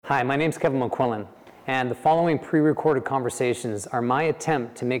Hi, my name's Kevin McQuillan, and the following pre-recorded conversations are my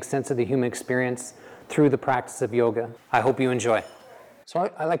attempt to make sense of the human experience through the practice of yoga. I hope you enjoy.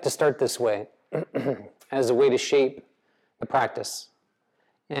 So I like to start this way as a way to shape the practice.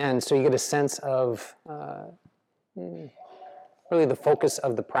 And so you get a sense of really the focus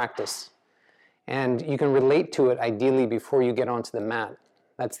of the practice. And you can relate to it ideally before you get onto the mat.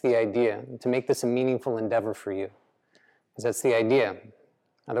 That's the idea, to make this a meaningful endeavor for you. Because that's the idea.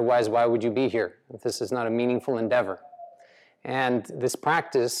 Otherwise, why would you be here if this is not a meaningful endeavor? And this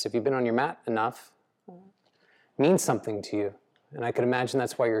practice, if you've been on your mat enough, means something to you. And I could imagine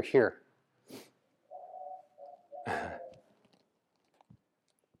that's why you're here.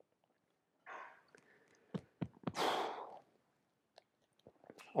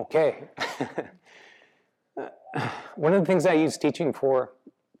 Okay. One of the things I use teaching for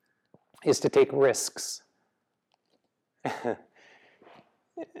is to take risks.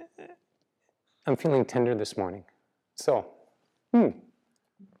 I'm feeling tender this morning. So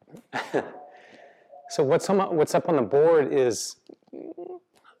what's up on the board is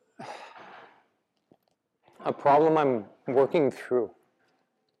a problem I'm working through.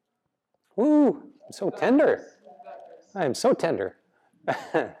 Ooh, I'm so tender. I am so tender.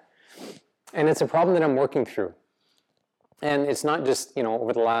 And it's a problem that I'm working through. And it's not just,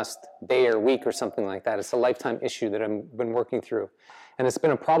 over the last day or week or something like that. It's a lifetime issue that I've been working through. And it's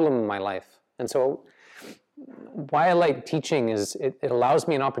been a problem in my life. And so why I like teaching is it allows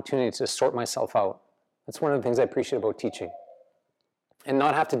me an opportunity to sort myself out. That's one of the things I appreciate about teaching. And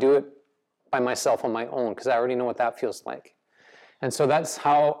not have to do it by myself on my own, because I already know what that feels like. And so that's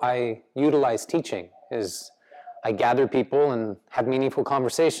how I utilize teaching, is I gather people and have meaningful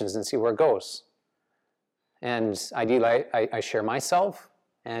conversations and see where it goes. And ideally, I share myself,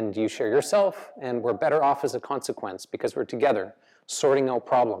 and you share yourself, and we're better off as a consequence because we're together sorting out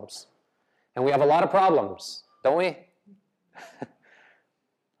problems. And we have a lot of problems, don't we?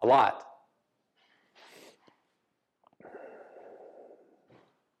 A lot.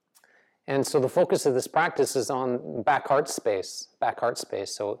 And so the focus of this practice is on back heart space. So back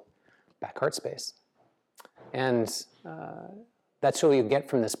heart space. And that's what you get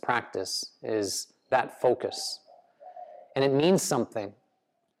from this practice, is that focus. And it means something.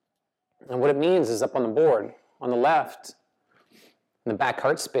 And what it means is up on the board. On the left, in the back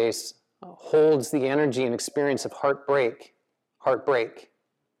heart space, holds the energy and experience of heartbreak.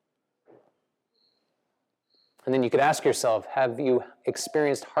 And then you could ask yourself, have you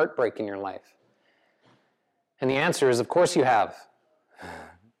experienced heartbreak in your life? And the answer is, of course you have.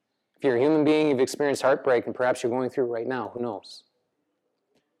 If you're a human being, you've experienced heartbreak, and perhaps you're going through it right now. Who knows?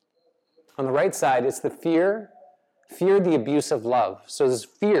 On the right side, it's the fear the abuse of love. So there's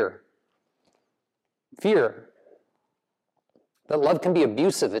fear that love can be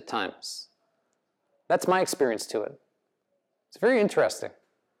abusive at times. That's my experience to it. It's very interesting.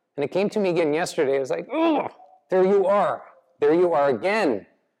 And it came to me again yesterday. It was like, oh, there you are again.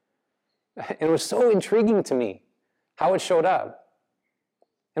 And it was so intriguing to me how it showed up.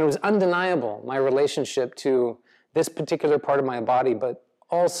 And it was undeniable, my relationship to this particular part of my body, but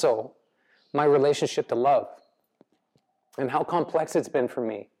also my relationship to love, and how complex it's been for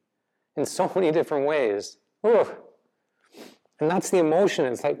me in so many different ways. Ugh. And that's the emotion.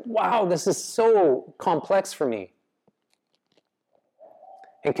 It's like, wow, this is so complex for me.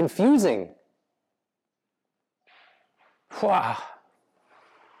 And confusing. Wow.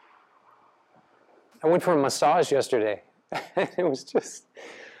 I went for a massage yesterday. It was just,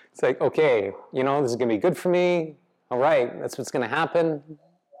 it's like, okay, this is going to be good for me. All right, that's what's going to happen.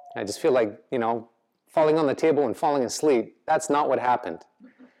 I just feel like, falling on the table and falling asleep. That's not what happened.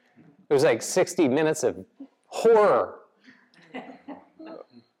 It was like 60 minutes of horror.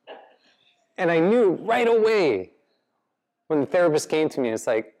 And I knew right away when the therapist came to me, it's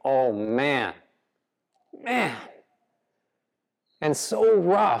like, oh, man. And so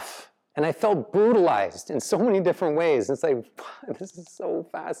rough. And I felt brutalized in so many different ways. It's like, this is so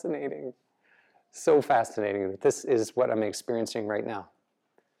fascinating. So fascinating that this is what I'm experiencing right now.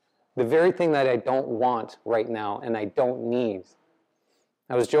 The very thing that I don't want right now and I don't need.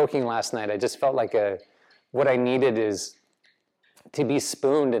 I was joking last night. I just felt like what I needed is to be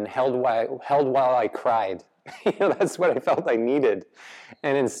spooned and held while I cried. That's what I felt I needed.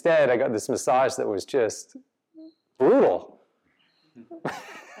 And instead, I got this massage that was just brutal.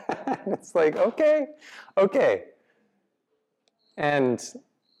 It's like, okay. And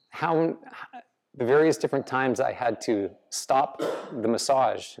how the various different times I had to stop the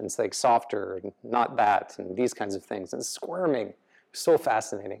massage, and it's like softer, and not that, and these kinds of things, and squirming, so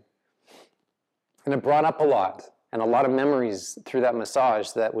fascinating. And it brought up a lot. and a lot of memories through that massage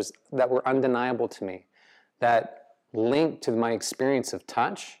that were undeniable to me, that linked to my experience of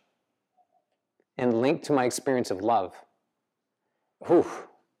touch and linked to my experience of love. Whew.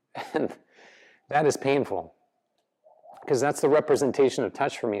 And that is painful, because that's the representation of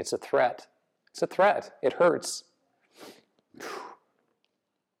touch for me. It's a threat. It's a threat. It hurts.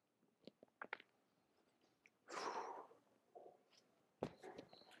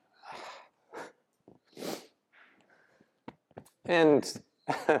 And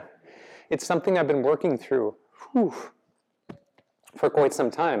it's something I've been working through for quite some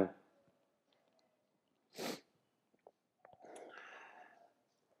time.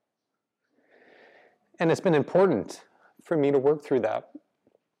 And it's been important for me to work through that.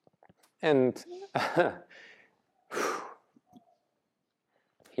 And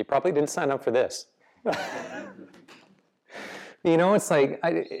he probably didn't sign up for this. You know, it's like,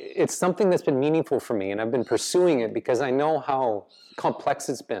 it's something that's been meaningful for me, and I've been pursuing it because I know how complex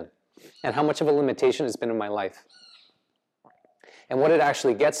it's been and how much of a limitation it's been in my life. And what it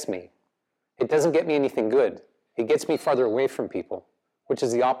actually gets me, it doesn't get me anything good. It gets me farther away from people, which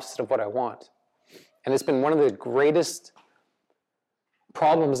is the opposite of what I want. And it's been one of the greatest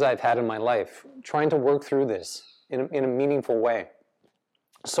problems I've had in my life, trying to work through this in a meaningful way,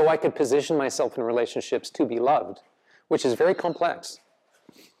 so I could position myself in relationships to be loved, which is very complex.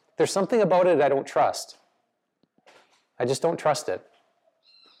 There's something about it I don't trust. I just don't trust it.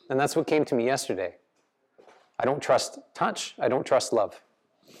 And that's what came to me yesterday. I don't trust touch. I don't trust love.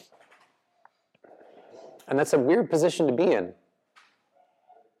 And that's a weird position to be in,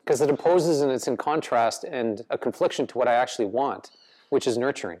 because it opposes and it's in contrast and a confliction to what I actually want, which is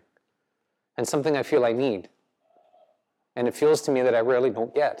nurturing, and something I feel I need. And it feels to me that I rarely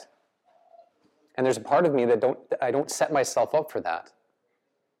don't get. And there's a part of me that I don't set myself up for that.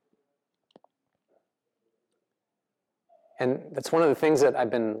 And that's one of the things that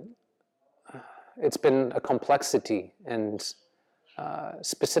it's been a complexity, and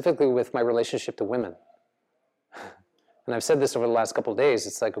specifically with my relationship to women. And I've said this over the last couple of days.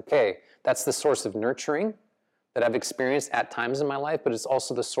 It's like, okay, that's the source of nurturing that I've experienced at times in my life, but it's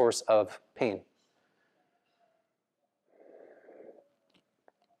also the source of pain.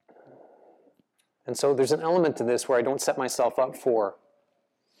 And so there's an element to this where I don't set myself up for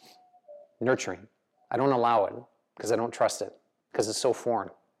nurturing. I don't allow it because I don't trust it, because it's so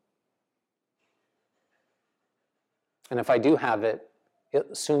foreign. And if I do have it,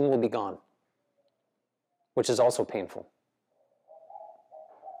 it soon will be gone, which is also painful.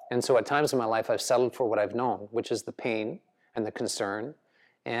 And so at times in my life, I've settled for what I've known, which is the pain and the concern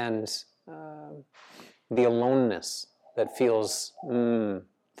and the aloneness that feels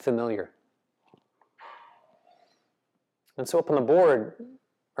familiar. And so up on the board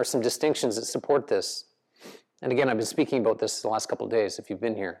are some distinctions that support this. And again, I've been speaking about this the last couple of days, if you've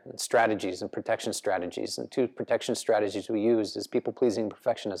been here, and strategies and protection strategies. And two protection strategies we use is people-pleasing and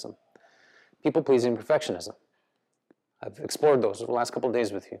perfectionism. People-pleasing and perfectionism. I've explored those over the last couple of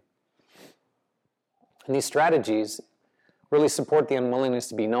days with you. And these strategies really support the unwillingness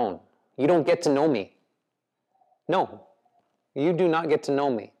to be known. You don't get to know me. No, you do not get to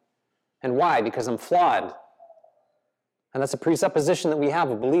know me. And why? Because I'm flawed. And that's a presupposition that we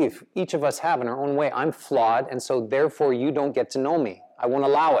have, a belief each of us have in our own way. I'm flawed, and so therefore you don't get to know me. I won't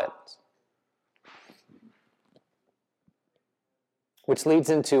allow it. Which leads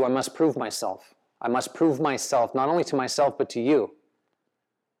into, I must prove myself. I must prove myself, not only to myself, but to you.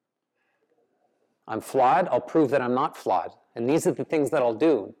 I'm flawed, I'll prove that I'm not flawed. And these are the things that I'll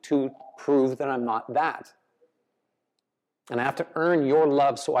do to prove that I'm not that. And I have to earn your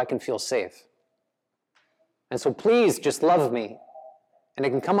love so I can feel safe. And so please just love me. And it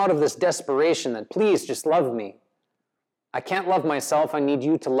can come out of this desperation that please just love me. I can't love myself, I need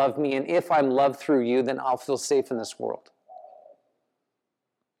you to love me. And if I'm loved through you, then I'll feel safe in this world.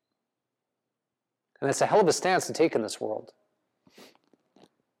 And that's a hell of a stance to take in this world.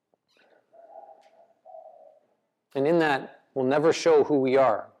 And in that, we'll never show who we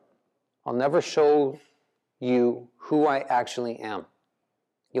are. I'll never show you who I actually am.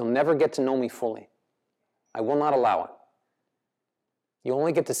 You'll never get to know me fully. I will not allow it. You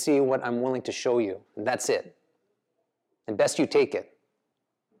only get to see what I'm willing to show you, and that's it. And best you take it.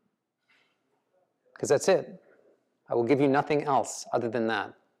 Because that's it. I will give you nothing else other than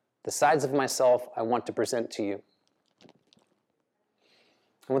that. The sides of myself I want to present to you.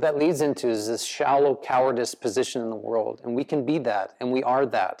 And what that leads into is this shallow cowardice position in the world. And we can be that, and we are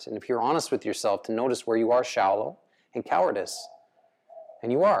that. And if you're honest with yourself, to notice where you are shallow and cowardice.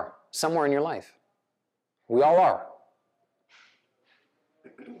 And you are, somewhere in your life. We all are.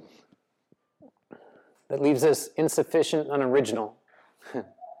 that leaves us insufficient and unoriginal.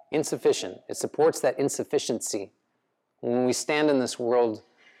 Insufficient. It supports that insufficiency. When we stand in this world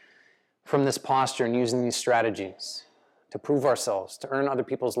from this posture and using these strategies to prove ourselves, to earn other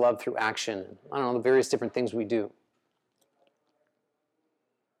people's love through action, I don't know, the various different things we do.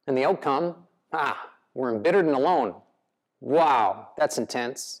 And the outcome, we're embittered and alone. Wow, that's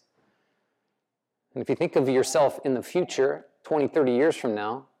intense. And if you think of yourself in the future, 20, 30 years from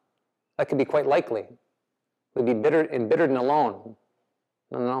now, that could be quite likely. We'd be embittered and alone.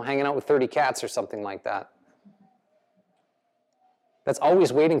 I don't know, hanging out with 30 cats or something like that. That's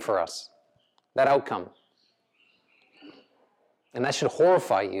always waiting for us, that outcome. And that should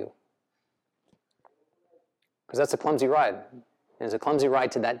horrify you. Because that's a clumsy ride. And it's a clumsy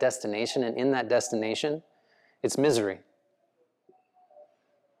ride to that destination, and in that destination, it's misery.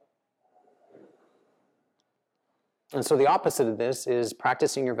 And so the opposite of this is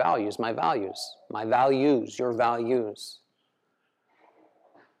practicing your values, my values, your values.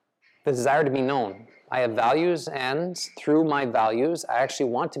 The desire to be known. I have values, and through my values, I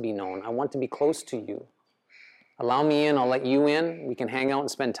actually want to be known. I want to be close to you. Allow me in, I'll let you in. We can hang out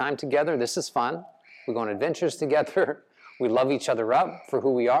and spend time together. This is fun. We go on adventures together. We love each other up for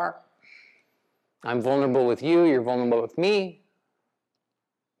who we are. I'm vulnerable with you, you're vulnerable with me.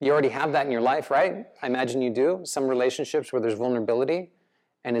 You already have that in your life, right? I imagine you do. Some relationships where there's vulnerability,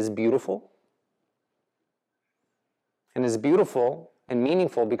 and it's beautiful. And it's beautiful and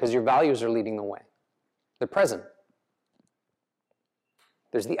meaningful because your values are leading the way. They're present.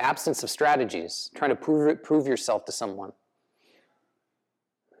 There's the absence of strategies, trying to prove yourself to someone.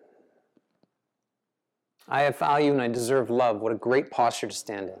 I have value and I deserve love. What a great posture to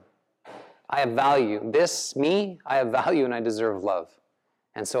stand in. I have value. This, me, I have value and I deserve love.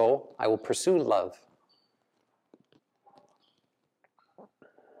 And so I will pursue love.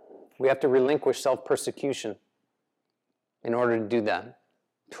 We have to relinquish self-persecution in order to do that.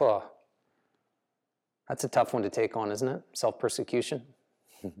 That's a tough one to take on, isn't it? Self-persecution.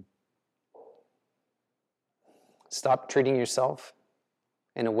 Stop treating yourself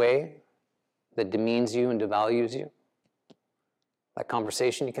in a way that demeans you and devalues you. That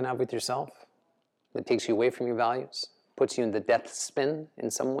conversation you can have with yourself that takes you away from your values, puts you in the death spin in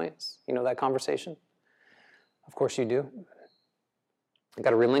some ways. You know that conversation? Of course you do. You've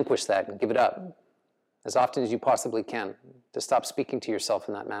got to relinquish that and give it up as often as you possibly can to stop speaking to yourself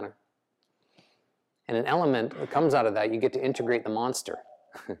in that manner. And an element that comes out of that, you get to integrate the monster.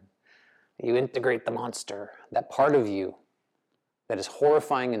 You integrate the monster, that part of you that is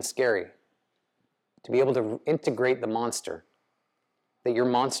horrifying and scary. To be able to integrate the monster, that you're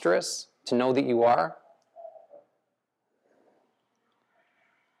monstrous, to know that you are,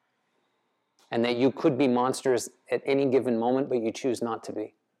 and that you could be monstrous at any given moment, but you choose not to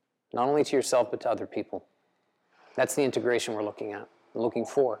be. Not only to yourself, but to other people. That's the integration we're looking at, looking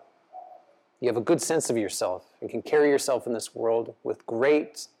for. You have a good sense of yourself and can carry yourself in this world with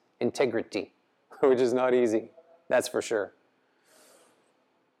great integrity, which is not easy, that's for sure.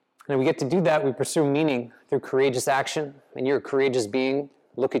 And we get to do that, we pursue meaning through courageous action, and you're a courageous being.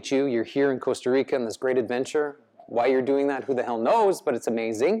 Look at you, you're here in Costa Rica in this great adventure. Why you're doing that, who the hell knows, but it's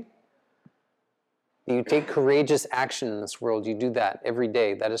amazing. You take courageous action in this world, you do that every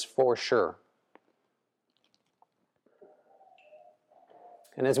day, that is for sure.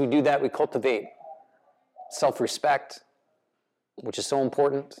 And as we do that, we cultivate self-respect, which is so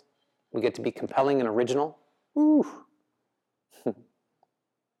important. We get to be compelling and original. Ooh.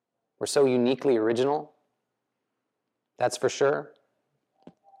 We're so uniquely original, that's for sure.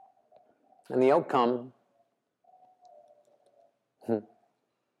 And the outcome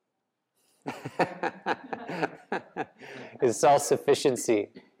is self-sufficiency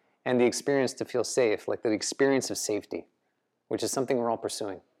and the experience to feel safe, like the experience of safety, which is something we're all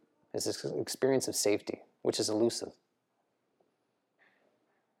pursuing. It's this experience of safety, which is elusive.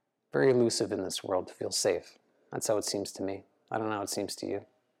 Very elusive in this world to feel safe. That's how it seems to me. I don't know how it seems to you.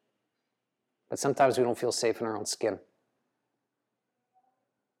 But sometimes we don't feel safe in our own skin.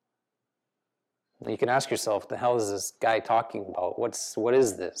 You can ask yourself, the hell is this guy talking about? What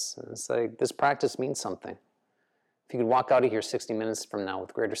is this? And it's like, this practice means something. If you could walk out of here 60 minutes from now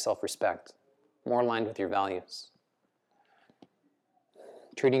with greater self-respect, more aligned with your values,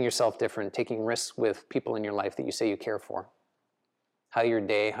 treating yourself different, taking risks with people in your life that you say you care for, how your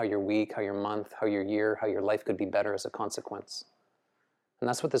day, how your week, how your month, how your year, how your life could be better as a consequence. And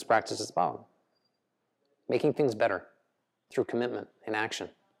that's what this practice is about. Making things better through commitment and action.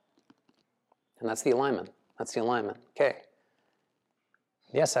 And that's the alignment. That's the alignment. Okay.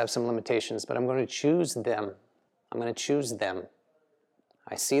 Yes, I have some limitations, but I'm going to choose them. I'm going to choose them.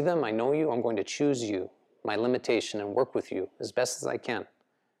 I see them, I know you, I'm going to choose you. my limitation and work with you as best as I can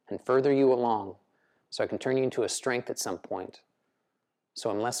and further you along so I can turn you into a strength at some point. So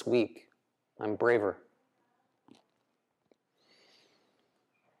I'm less weak. I'm braver.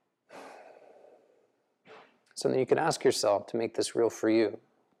 So then you could ask yourself, to make this real for you,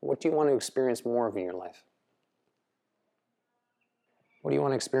 what do you want to experience more of in your life? What do you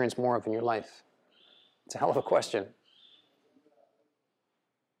want to experience more of in your life? It's a hell of a question.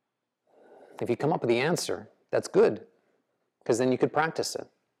 If you come up with the answer, that's good, because then you could practice it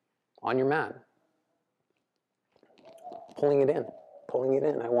on your mat. Pulling it in. Pulling it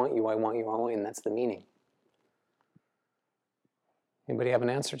in. I want you, I want you, I want you, and that's the meaning. Anybody have an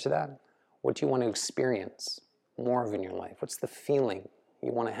answer to that? What do you want to experience more of in your life? What's the feeling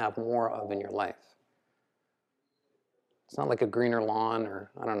you want to have more of in your life? It's not like a greener lawn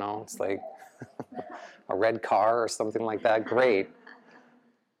or, I don't know, it's like a red car or something like that. Great.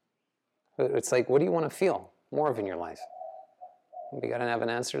 But it's like, what do you want to feel more of in your life? You got to have an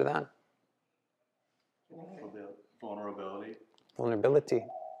answer to that? Vulnerability. Vulnerability.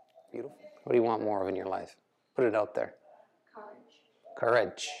 Beautiful. What do you want more of in your life? Put it out there. Courage.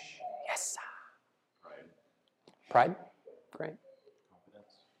 Courage. Yes. Pride. Pride? Great.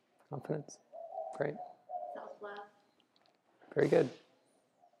 Confidence. Confidence? Great. Self-love. Very good.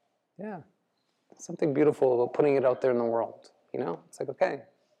 Yeah. Something beautiful about putting it out there in the world. You know? It's like, okay.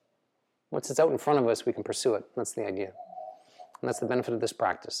 Once it's out in front of us, we can pursue it. That's the idea. And that's the benefit of this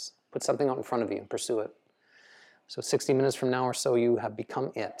practice. Put something out in front of you and pursue it. So 60 minutes from now or so, you have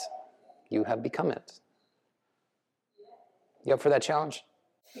become it. You have become it. You up for that challenge?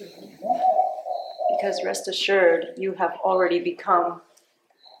 Because rest assured, you have already become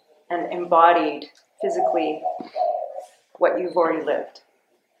and embodied physically what you've already lived.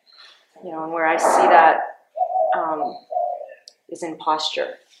 You know, and where I see that is in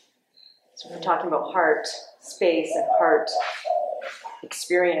posture. So we're talking about heart space and heart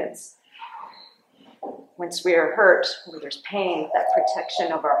experience. Once we are hurt, when there's pain, that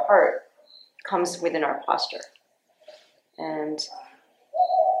protection of our heart comes within our posture. And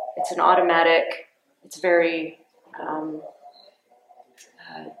it's an automatic, it's very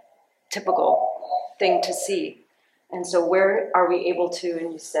typical thing to see. And so where are we able to,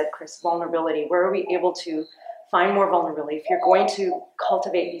 and you said, Chris, vulnerability, where are we able to find more vulnerability? If you're going to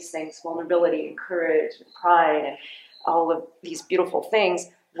cultivate these things, vulnerability and courage and pride and all of these beautiful things,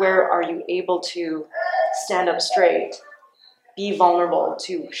 where are you able to stand up straight, be vulnerable,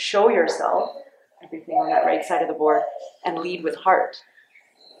 to show yourself, everything on that right side of the board, and lead with heart,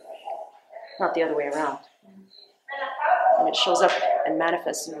 not the other way around. And it shows up and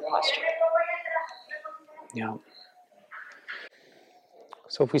manifests in your posture. Yeah.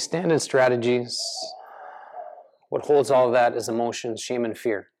 So if we stand in strategies, what holds all of that is emotions, shame, and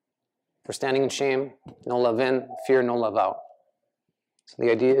fear. If we're standing in shame, no love in, fear, no love out. So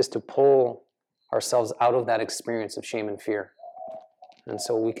the idea is to pull ourselves out of that experience of shame and fear. And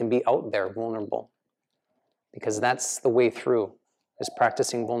so we can be out there vulnerable, because that's the way through, is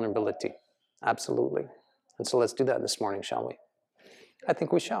practicing vulnerability. Absolutely. And so let's do that this morning, shall we? I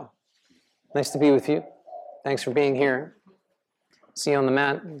think we shall. Nice to be with you. Thanks for being here. See you on the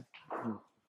mat.